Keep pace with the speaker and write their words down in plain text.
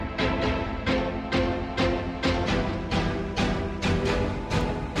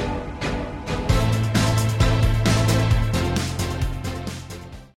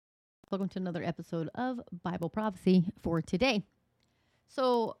Welcome to another episode of Bible Prophecy for today.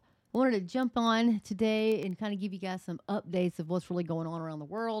 So, I wanted to jump on today and kind of give you guys some updates of what's really going on around the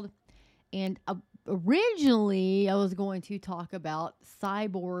world. And originally, I was going to talk about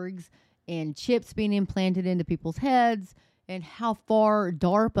cyborgs and chips being implanted into people's heads and how far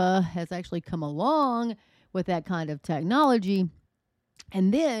DARPA has actually come along with that kind of technology.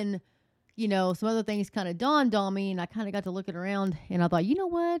 And then, some other things kind of dawned on me, and I kind of got to looking around, and I thought, you know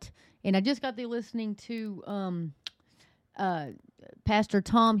what? And I just got to listening to Pastor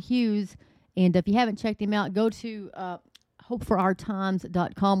Tom Hughes, and if you haven't checked him out, go to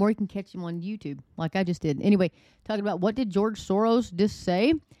hopeforourtimes.com, or you can catch him on YouTube, like I just did. Anyway, talking about what did George Soros just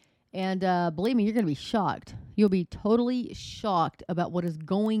say, and believe me, you're going to be shocked. You'll be totally shocked about what is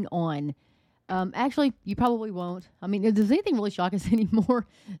going on. Actually, you probably won't. I mean, does anything really shock us anymore?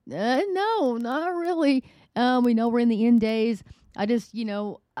 No, not really. We know we're in the end days. I just,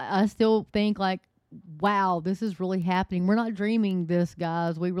 I still think like, wow, this is really happening. We're not dreaming this,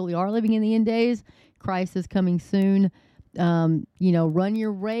 guys. We really are living in the end days. Christ is coming soon. Run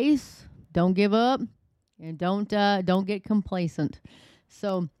your race. Don't give up, and don't get complacent.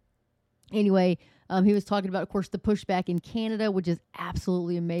 So, anyway. He was talking about, of course, the pushback in Canada, which is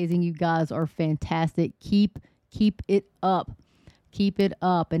absolutely amazing. You guys are fantastic. Keep it up. Keep it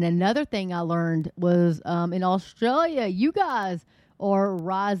up. And another thing I learned was in Australia, you guys are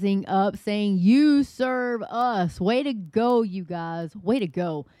rising up saying, you serve us. Way to go, you guys. Way to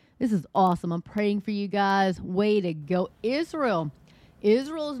go. This is awesome. I'm praying for you guys. Way to go. Israel is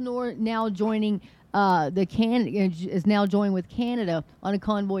now joining is now joined with Canada on a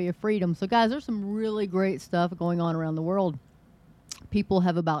convoy of freedom. So, guys, there's some really great stuff going on around the world. People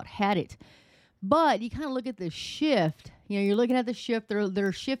have about had it. But you kind of look at the shift. You're looking at the shift.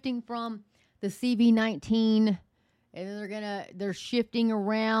 They're shifting from the CV-19, and they're shifting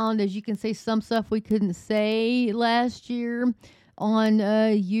around. As you can say, some stuff we couldn't say last year on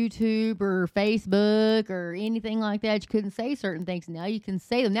YouTube or Facebook or anything like that. You couldn't say certain things. Now you can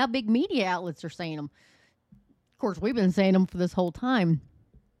say them. Now big media outlets are saying them. Of course, we've been saying them for this whole time.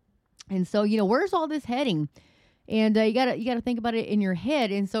 And so, where's all this heading? And you gotta think about it in your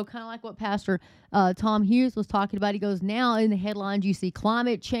head. And so kind of like what Pastor Tom Hughes was talking about, he goes, now in the headlines you see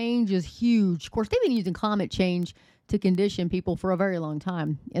climate change is huge. Of course, they've been using climate change to condition people for a very long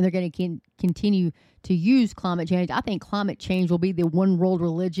time, and they're going to continue to use climate change. I think climate change will be the one world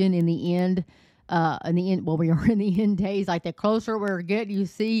religion in the end. Well, we are in the end days. Like the closer we're getting, you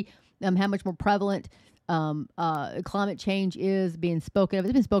see how much more prevalent climate change is being spoken of.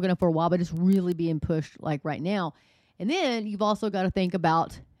 It's been spoken of for a while, but it's really being pushed like right now. And then you've also got to think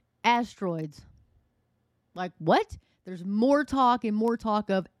about asteroids. Like what? There's more talk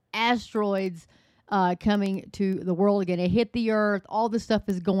of asteroids coming to the world again. It hit the earth. All this stuff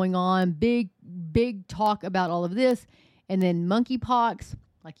is going on. Big talk about all of this. And then monkeypox,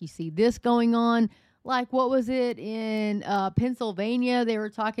 like you see this going on. Like what was it in Pennsylvania? They were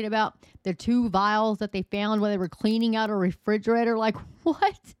talking about the 2 vials that they found when they were cleaning out a refrigerator. Like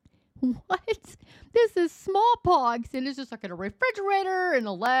what? This is smallpox, and it's just like in a refrigerator in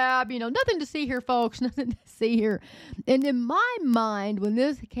a lab. Nothing to see here, folks. Nothing to see here. And in my mind, when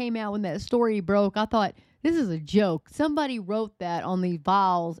this came out, when that story broke, I thought, this is a joke. Somebody wrote that on these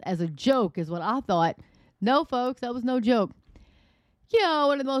vials as a joke, is what I thought. No, folks, that was no joke.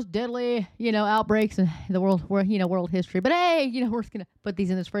 One of the most deadly, outbreaks in the world, world history. But hey, we're just going to put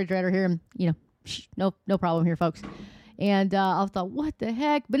these in this refrigerator here, and, no problem here, folks. And I thought, what the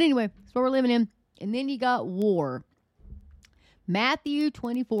heck? But anyway, that's what we're living in. And then you got war. Matthew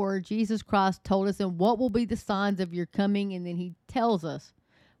 24, Jesus Christ told us, and what will be the signs of your coming? And then he tells us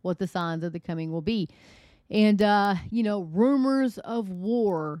what the signs of the coming will be. And, rumors of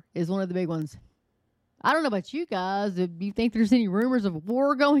war is one of the big ones. I don't know about you guys. Do you think there's any rumors of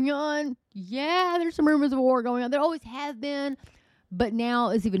war going on? Yeah, there's some rumors of war going on. There always have been. But now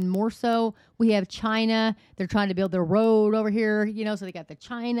it's even more so. We have China. They're trying to build their road over here, so they got the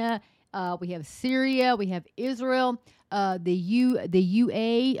China. We have Syria. We have Israel. The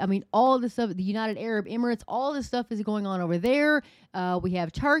UA. I mean, all of this stuff, the United Arab Emirates, all this stuff is going on over there. We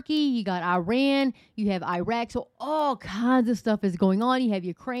have Turkey. You got Iran. You have Iraq. So all kinds of stuff is going on. You have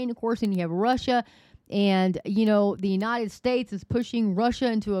Ukraine, of course, and you have Russia. And, the United States is pushing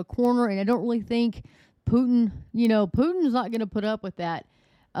Russia into a corner. And I don't really think Putin's not going to put up with that.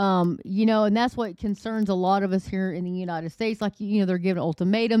 And that's what concerns a lot of us here in the United States. Like, they're giving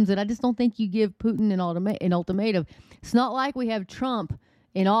ultimatums, and I just don't think you give Putin an ultimatum. It's not like we have Trump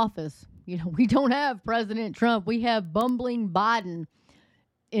in office. We don't have President Trump. We have bumbling Biden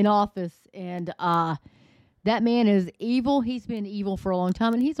in office. And, That man is evil. He's been evil for a long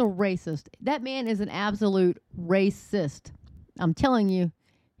time, and he's a racist. That man is an absolute racist. I'm telling you,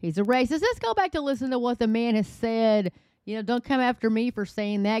 he's a racist. Let's go back to listen to what the man has said. Don't come after me for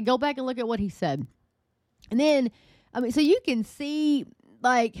saying that. Go back and look at what he said. And then, so you can see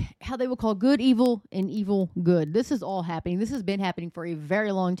like how they will call good evil and evil good. This is all happening. This has been happening for a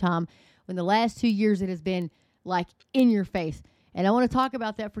very long time. In the last 2 years, it has been like in your face. And I want to talk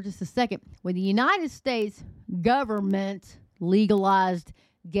about that for just a second. When the United States government legalized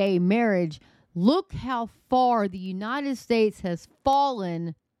gay marriage, look how far the United States has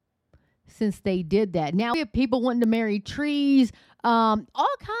fallen since they did that. Now we have people wanting to marry trees, all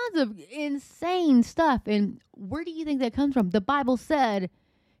kinds of insane stuff. And where do you think that comes from? The Bible said,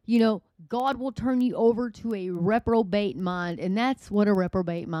 God will turn you over to a reprobate mind. And that's what a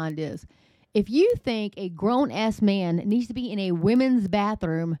reprobate mind is. If you think a grown-ass man needs to be in a women's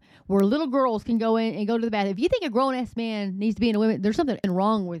bathroom where little girls can go in and go to the bathroom, if you think a grown-ass man needs to be in a women, there's something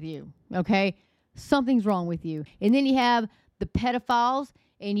wrong with you, okay? Something's wrong with you. And then you have the pedophiles,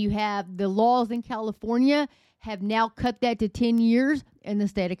 and you have the laws in California have now cut that to 10 years in the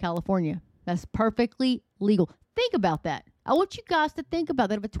state of California. That's perfectly legal. Think about that. I want you guys to think about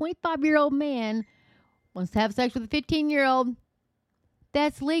that. If a 25-year-old man wants to have sex with a 15-year-old,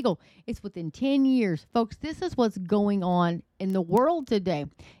 that's legal. It's within 10 years. Folks, this is what's going on in the world today.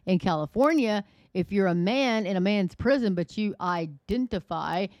 In California, if you're a man in a man's prison, but you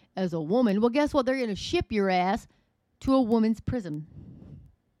identify as a woman, well, guess what? They're going to ship your ass to a woman's prison.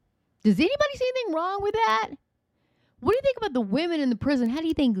 Does anybody see anything wrong with that? What do you think about the women in the prison? How do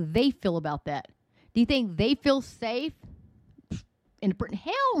you think they feel about that? Do you think they feel safe?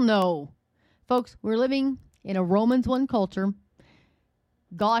 Hell no. Folks, we're living in a Romans 1 culture.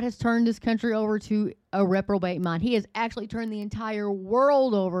 God has turned this country over to a reprobate mind. He has actually turned the entire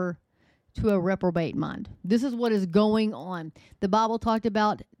world over to a reprobate mind. This is what is going on. The Bible talked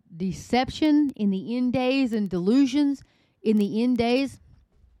about deception in the end days and delusions in the end days.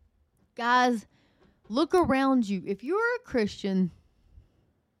 Guys, look around you. If you're a Christian,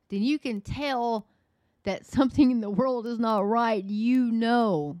 then you can tell that something in the world is not right. You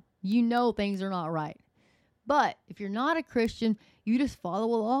know things are not right. But if you're not a Christian, you just follow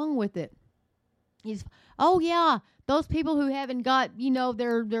along with it. Those people who haven't got,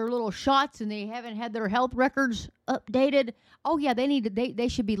 their little shots and they haven't had their health records updated. Oh yeah, they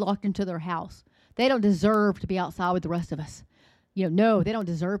should be locked into their house. They don't deserve to be outside with the rest of us. No, they don't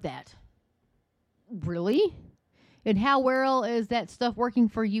deserve that. Really? And how well is that stuff working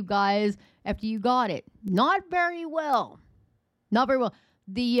for you guys after you got it? Not very well. Not very well.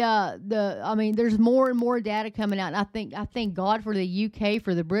 There's more and more data coming out. And I thank God for the UK,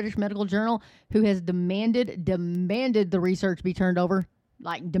 for the British Medical Journal, who has demanded the research be turned over,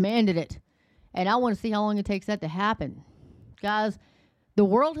 demanded it. And I want to see how long it takes that to happen. Guys, the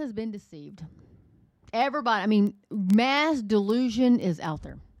world has been deceived. Everybody, mass delusion is out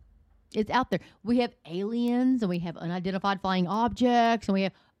there. It's out there. We have aliens and we have unidentified flying objects and we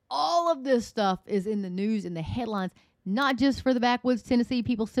have all of this stuff is in the news, in the headlines. Not just for the backwoods Tennessee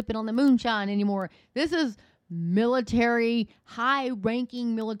people sipping on the moonshine anymore. This is military,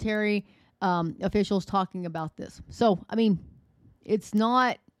 high-ranking military officials talking about this. So, it's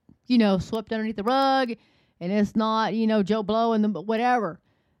not, swept underneath the rug, and it's not, Joe Blow and the whatever.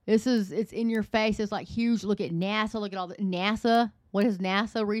 It's in your face. It's like huge. Look at NASA. Look at all the NASA. What has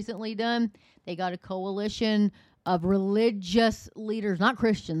NASA recently done? They got a coalition of religious leaders, not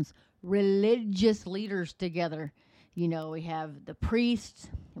Christians, religious leaders together. We have the priests,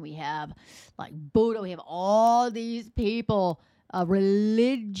 and we have Buddha. We have all these people,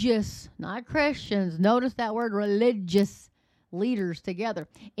 religious, not Christians. Notice that word, religious leaders together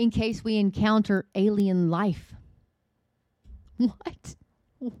in case we encounter alien life. What?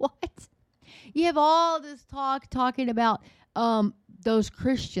 You have all this talking about those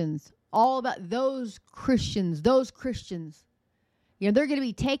Christians, all about those Christians. They're going to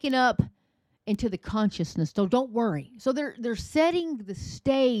be taken up into the consciousness. So don't worry. So they're setting the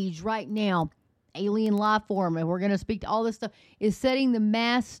stage right now. Alien life form, and we're going to speak to all this stuff, is setting the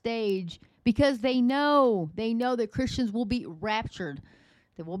mass stage because they know that Christians will be raptured.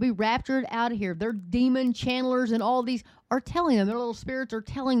 They will be raptured out of here. Their demon channelers and all these are telling them, their little spirits are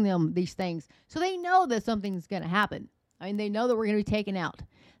telling them these things. So they know that something's going to happen. They know that we're going to be taken out.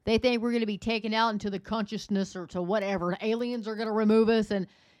 They think we're going to be taken out into the consciousness or to whatever. Aliens are going to remove us and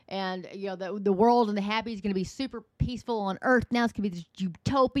the world and the happy is going to be super peaceful on earth. Now it's going to be this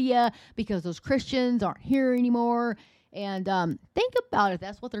utopia because those Christians aren't here anymore. And think about it.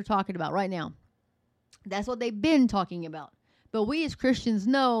 That's what they're talking about right now. That's what they've been talking about. But we as Christians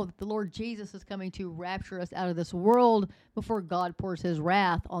know that the Lord Jesus is coming to rapture us out of this world before God pours his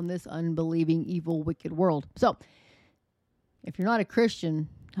wrath on this unbelieving, evil, wicked world. So, if you're not a Christian,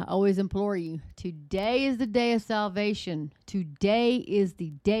 I always implore you, today is the day of salvation. Today is the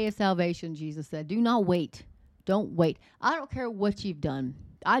day of salvation, Jesus said. Do not wait. Don't wait. I don't care what you've done.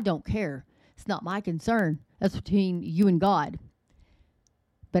 I don't care. It's not my concern. That's between you and God.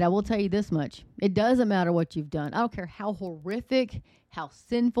 But I will tell you this much. It doesn't matter what you've done. I don't care how horrific, how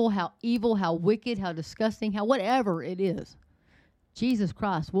sinful, how evil, how wicked, how disgusting, how whatever it is. Jesus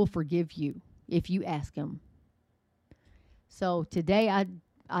Christ will forgive you if you ask him. So today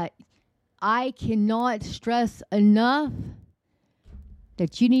I cannot stress enough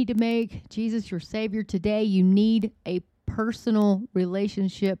that you need to make Jesus your Savior today. You need a personal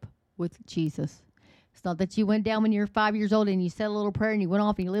relationship with Jesus. It's not that you went down when you were 5 years old and you said a little prayer and you went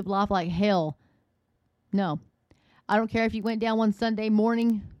off and you lived life like hell. No. I don't care if you went down one Sunday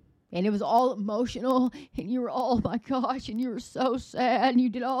morning and it was all emotional and you were, oh my gosh, and you were so sad and you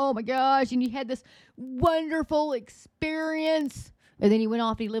did, oh my gosh, and you had this wonderful experience. And then you went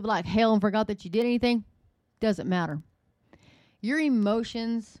off and you lived like hell and forgot that you did anything. Doesn't matter. Your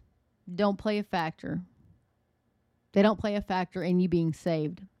emotions don't play a factor. They don't play a factor in you being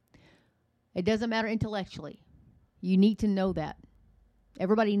saved. It doesn't matter intellectually. You need to know that.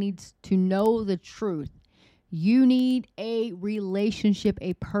 Everybody needs to know the truth. You need a relationship,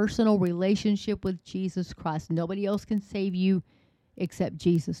 a personal relationship with Jesus Christ. Nobody else can save you except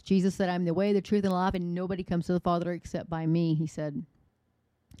Jesus. Jesus said, I'm the way, the truth, and the life, and nobody comes to the Father except by me, he said.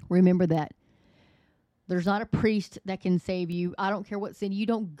 Remember that. There's not a priest that can save you. I don't care what sin. You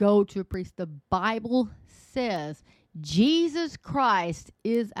don't go to a priest. The Bible says Jesus Christ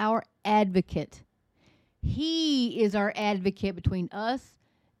is our advocate. He is our advocate between us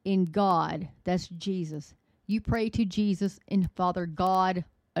and God. That's Jesus. You pray to Jesus and Father God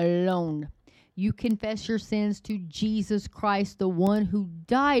alone. You confess your sins to Jesus Christ, the one who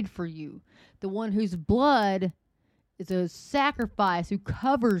died for you, the one whose blood is a sacrifice, who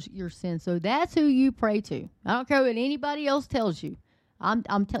covers your sins. So that's who you pray to. I don't care what anybody else tells you. I'm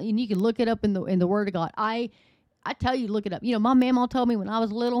telling you, you can look it up in the Word of God. I tell you, look it up. You know, my mama told me when I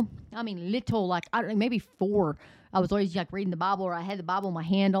was little, like, I don't know, maybe 4. I was always like reading the Bible, or I had the Bible in my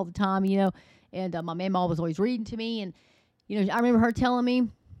hand all the time, you know, and my mama was always reading to me. And, you know, I remember her telling me,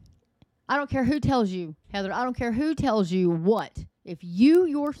 I don't care who tells you, Heather, I don't care who tells you what. If you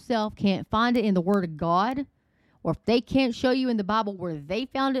yourself can't find it in the Word of God, or if they can't show you in the Bible where they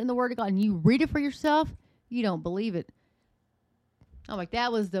found it in the Word of God and you read it for yourself, you don't believe it. I'm like,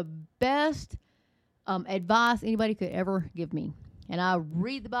 that was the best advice anybody could ever give me. And I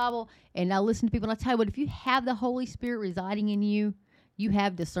read the Bible and I listen to people. And I tell you what, if you have the Holy Spirit residing in you, you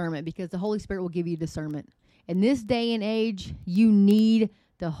have discernment, because the Holy Spirit will give you discernment. In this day and age, you need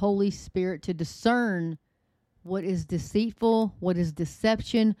the Holy Spirit to discern what is deceitful, what is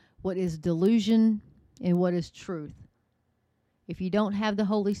deception, what is delusion, and what is truth. If you don't have the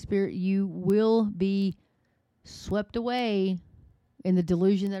Holy Spirit, you will be swept away in the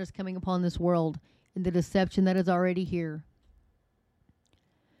delusion that is coming upon this world, in the deception that is already here.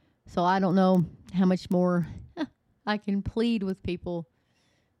 So I don't know how much more I can plead with people.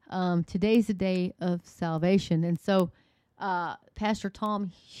 Today's the day of salvation. And so Pastor Tom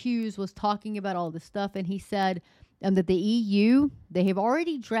Hughes was talking about all this stuff, and he said that the EU, they have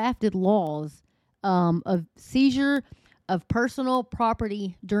already drafted laws of seizure of personal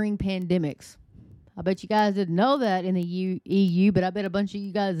property during pandemics. I bet you guys didn't know that in the EU, but I bet a bunch of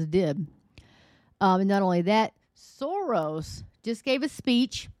you guys did. And not only that, Soros just gave a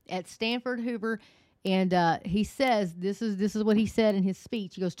speech at Stanford Hoover, and he says, this is what he said in his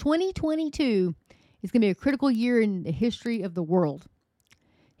speech. He goes, 2022 is going to be a critical year in the history of the world.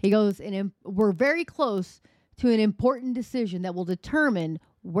 He goes, and we're very close to an important decision that will determine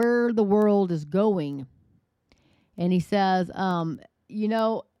where the world is going. And he says,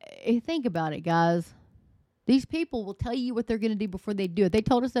 think about it, guys. These people will tell you what they're going to do before they do it. They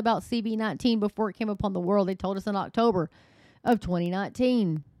told us about CV-19 before it came upon the world. They told us in October of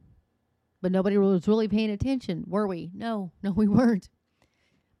 2019. But nobody was really paying attention, were we? No, we weren't.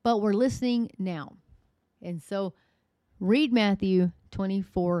 But we're listening now. And so read Matthew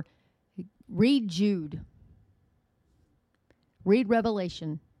 24. Read Jude. Read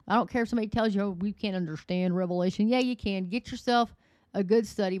Revelation. I don't care if somebody tells you, we can't understand Revelation. Yeah, you can. Get yourself a good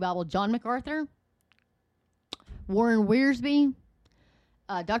study Bible. John MacArthur, Warren Wiersbe,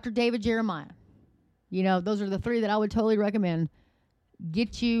 Dr. David Jeremiah. You know, those are the 3 that I would totally recommend.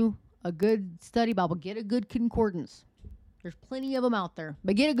 Get you a good study Bible. Get a good concordance. There's plenty of them out there,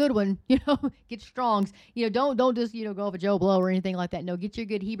 but get a good one. Get Strong's. Don't just go off a Joe Blow or anything like that. No, get your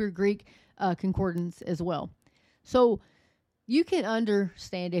good Hebrew Greek concordance as well. So you can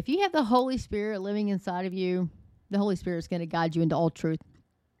understand if you have the Holy Spirit living inside of you. The Holy Spirit is going to guide you into all truth.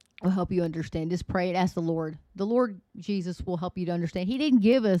 Will help you understand. Just pray and ask the Lord. The Lord Jesus will help you to understand. He didn't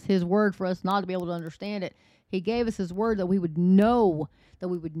give us his word for us not to be able to understand it. He gave us his word that we would know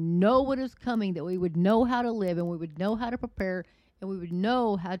what is coming, that we would know how to live, and we would know how to prepare, and we would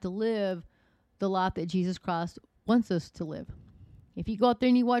know how to live the life that Jesus Christ wants us to live. If you go out there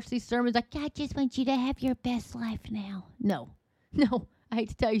and you watch these sermons like, God just wants you to have your best life now. No, I hate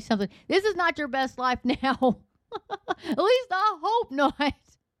to tell you something. This is not your best life now. At least I hope not.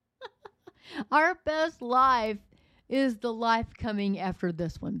 Our best life is the life coming after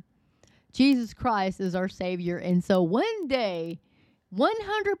this one. Jesus Christ is our Savior. And so one day,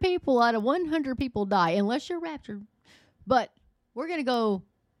 100 people out of 100 people die, unless you're raptured. But we're going to go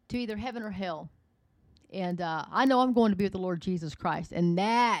to either heaven or hell. And I know I'm going to be with the Lord Jesus Christ. And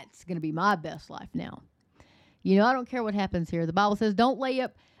that's going to be my best life now. I don't care what happens here. The Bible says don't lay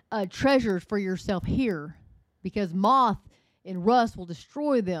up treasures for yourself here, because moth and rust will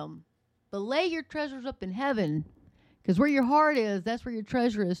destroy them. But lay your treasures up in heaven, because where your heart is, that's where your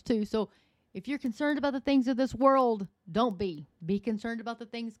treasure is too. So if you're concerned about the things of this world, don't be. Be concerned about the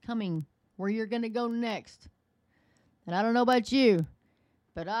things coming, where you're going to go next. And I don't know about you,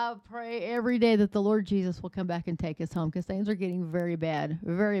 but I pray every day that the Lord Jesus will come back and take us home, because things are getting very bad,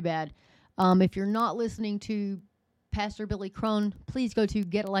 very bad. If you're not listening to Pastor Billy Crone, please go to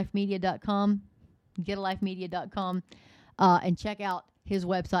getalifemedia.com, and check out his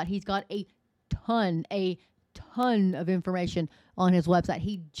website. He's got a ton of information on his website.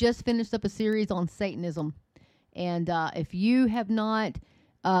 He just finished up a series on Satanism. And if you have not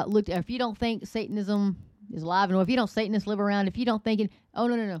if you don't think Satanism is alive, and if you don't Satanists live around, if you don't think it,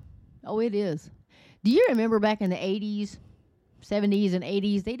 no. Oh, it is. Do you remember back in the 80s, 70s, and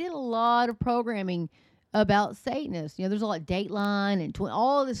 80s, they did a lot of programming about Satanists. There's a lot of Dateline and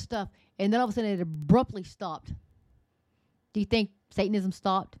all this stuff. And then all of a sudden it abruptly stopped. Do you think Satanism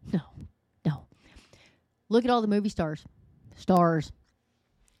stopped? No. Look at all the movie stars. There's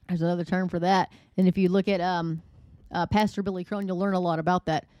another term for that. And if you look at Pastor Billy Crone, you'll learn a lot about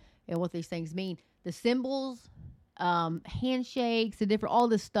that and what these things mean. The symbols, handshakes, all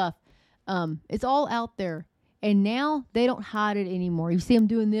this stuff. It's all out there. And now they don't hide it anymore. You see them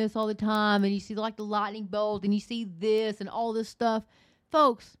doing this all the time, and you see the lightning bolt, and you see this and all this stuff.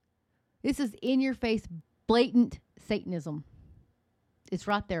 Folks, this is in your face, blatant Satanism. It's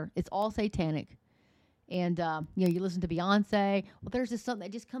right there. It's all satanic. And, you listen to Beyonce. Well, there's just something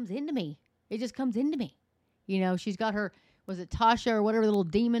that just comes into me. It just comes into me. She's got her, was it Tasha or whatever, little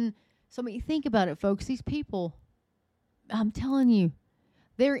demon. So, think about it, folks. These people, I'm telling you,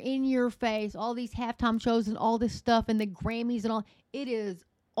 they're in your face. All these halftime shows and all this stuff and the Grammys and all. It is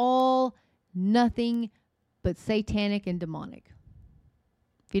all nothing but satanic and demonic.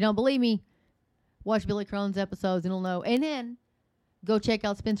 If you don't believe me, watch Billy Crone's episodes and you'll know. And then go check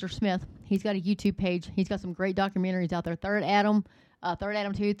out Spencer Smith. He's got a YouTube page. He's got some great documentaries out there. Third Adam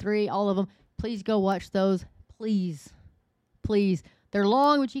 2, 3, all of them. Please go watch those. Please. They're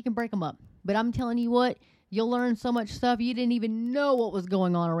long, but you can break them up. But I'm telling you what, you'll learn so much stuff you didn't even know what was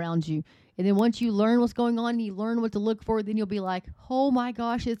going on around you. And then once you learn what's going on and you learn what to look for, then you'll be like, oh my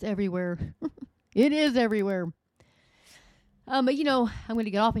gosh, it's everywhere. It is everywhere. But I'm going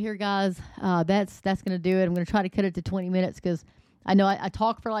to get off of here, guys. That's going to do it. I'm going to try to cut it to 20 minutes because I know I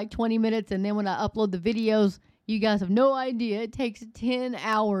talk for like 20 minutes, and then when I upload the videos, you guys have no idea. It takes 10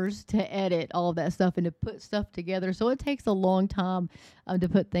 hours to edit all of that stuff and to put stuff together. So it takes a long time to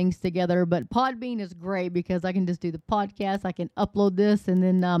put things together. But Podbean is great because I can just do the podcast. I can upload this, and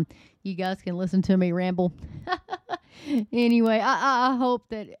then you guys can listen to me ramble. Anyway, I hope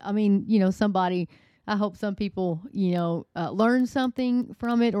that, somebody, I hope some people, learn something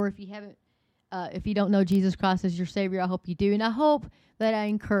from it. Or if you haven't, if you don't know Jesus Christ as your Savior, I hope you do. And I hope that I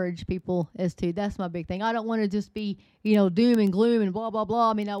encourage people as to. That's my big thing. I don't want to just be, doom and gloom and blah, blah,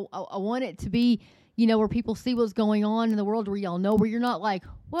 blah. I want it to be, where people see what's going on in the world, where y'all know, where you're not like,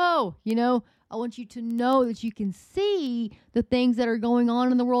 whoa, I want you to know that you can see the things that are going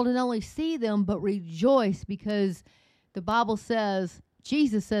on in the world and not only see them, but rejoice, because the Bible says,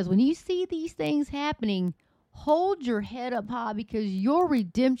 Jesus says, when you see these things happening, hold your head up high because your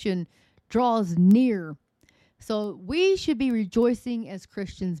redemption draws near. So we should be rejoicing as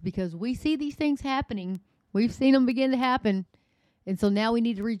Christians because we see these things happening. We've seen them begin to happen. And so now we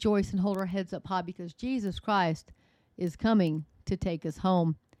need to rejoice and hold our heads up high because Jesus Christ is coming to take us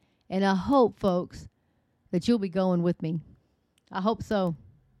home. And I hope, folks, that you'll be going with me. I hope so.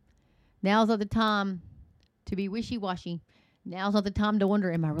 Now's not the time to be wishy-washy. Now's not the time to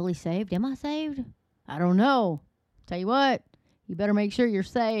wonder, am I really saved? Am I saved? I don't know. Tell you what, you better make sure you're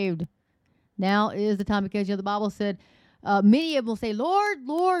saved. Now is the time, because the Bible said, many of them will say, Lord,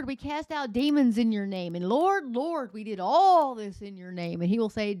 Lord, we cast out demons in your name. And Lord, Lord, we did all this in your name. And he will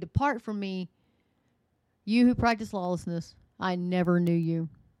say, depart from me, you who practice lawlessness. I never knew you.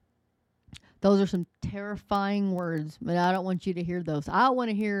 Those are some terrifying words, but I don't want you to hear those. I want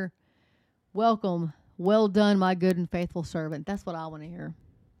to hear, welcome, well done, my good and faithful servant. That's what I want to hear.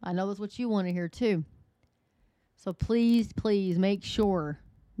 I know that's what you want to hear too. So please, please make sure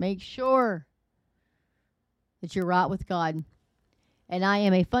that you're right with God. And I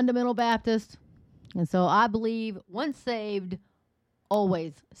am a fundamental Baptist. And so I believe once saved,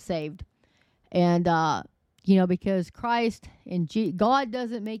 always saved. And, because Christ and God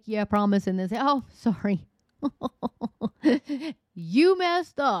doesn't make you a promise and then say, oh, sorry, you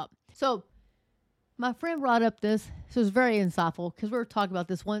messed up. So my friend brought up this. This was very insightful, because we were talking about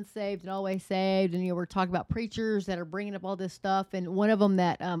this once saved and always saved. And, we're talking about preachers that are bringing up all this stuff. And one of them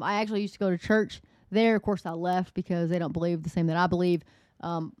that I actually used to go to church there. Of course, I left because they don't believe the same that I believe.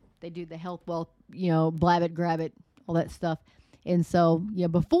 They do the health, wealth, blab it, grab it, all that stuff. And so,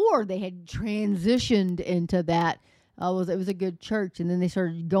 before they had transitioned into that, it was a good church. And then they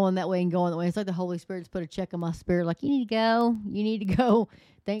started going that way and going that way. It's like the Holy Spirit's put a check on my spirit. Like, you need to go.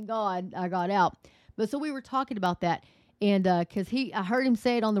 Thank God I got out. But so we were talking about that. And, I heard him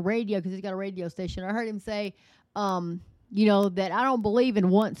say it on the radio, because he's got a radio station. I heard him say, that I don't believe in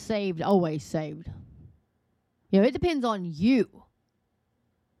once saved, always saved. It depends on you.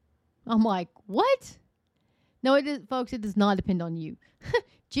 I'm like, what? No, folks, it does not depend on you.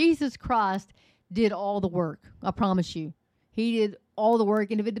 Jesus Christ did all the work. I promise you. He did all the work.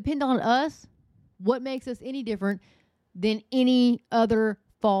 And if it depends on us, what makes us any different than any other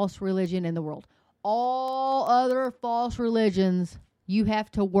false religion in the world? All other false religions, you have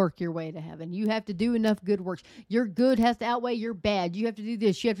to work your way to heaven. You have to do enough good works. Your good has to outweigh your bad. You have to do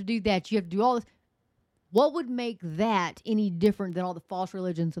this. You have to do that. You have to do all this. What would make that any different than all the false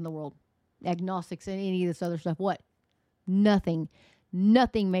religions in the world? Agnostics and any of this other stuff. What? Nothing.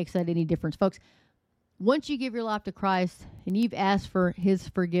 Nothing makes that any difference. Folks, once you give your life to Christ and you've asked for his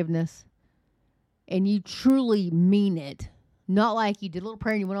forgiveness and you truly mean it, not like you did a little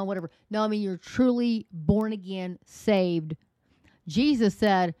prayer and you went on whatever. No, I mean, you're truly born again, saved. Jesus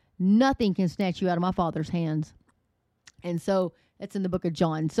said, nothing can snatch you out of my Father's hands. And so that's in the book of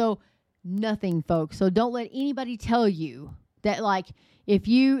John. So nothing, folks. So don't let anybody tell you that, like, if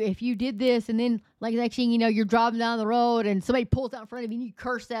you did this and then, like, next thing you know, you're driving down the road and somebody pulls out in front of you and you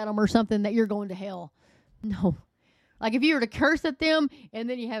curse at them or something, that you're going to hell. No. Like, if you were to curse at them and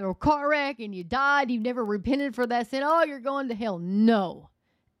then you have a car wreck and you died, you've never repented for that sin, oh, you're going to hell. No.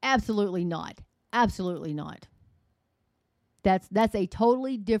 Absolutely not. Absolutely not. That's a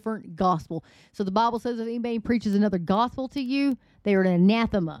totally different gospel. So the Bible says if anybody preaches another gospel to you, they are an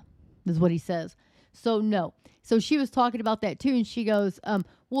anathema, is what he says. So no. So she was talking about that too, and she goes,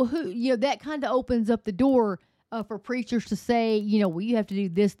 well, that kind of opens up the door for preachers to say, well, you have to do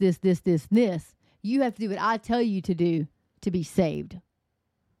this, this, this, this, this. You have to do what I tell you to do to be saved.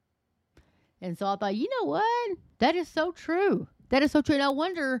 And so I thought, you know what? That is so true. That is so true. And I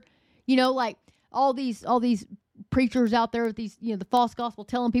wonder, like all these preachers out there with these, the false gospel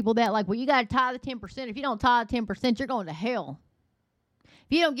telling people that, like, well, you got to tithe the 10%. If you don't tithe 10%, you're going to hell.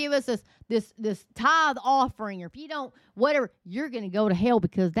 If you don't give us this tithe offering, or if you don't, whatever, you're going to go to hell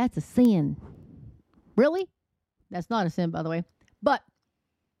because that's a sin. Really? That's not a sin, by the way. But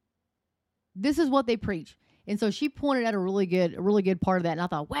this is what they preach. And so she pointed out a really good part of that. And I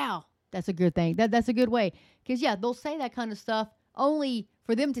thought, wow, that's a good thing. That's a good way. Because, yeah, they'll say that kind of stuff only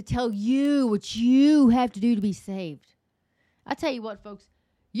for them to tell you what you have to do to be saved. I tell you what, folks,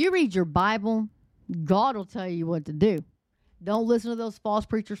 you read your Bible, God will tell you what to do. Don't listen to those false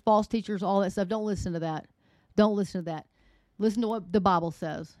preachers, false teachers, all that stuff. Don't listen to that. Don't listen to that. Listen to what the Bible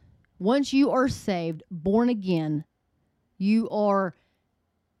says. Once you are saved, born again, you are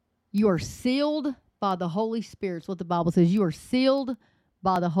sealed by the Holy Spirit. That's what the Bible says. You are sealed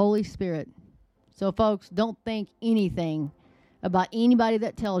by the Holy Spirit. So, folks, don't think anything about anybody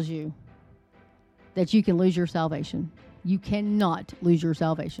that tells you that you can lose your salvation. You cannot lose your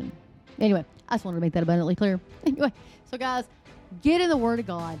salvation. Anyway, I just wanted to make that abundantly clear. Anyway, so guys, get in the Word of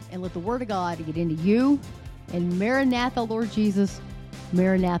God and let the Word of God get into you. And Maranatha, Lord Jesus,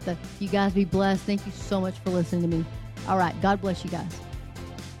 Maranatha. You guys be blessed. Thank you so much for listening to me. All right. God bless you guys.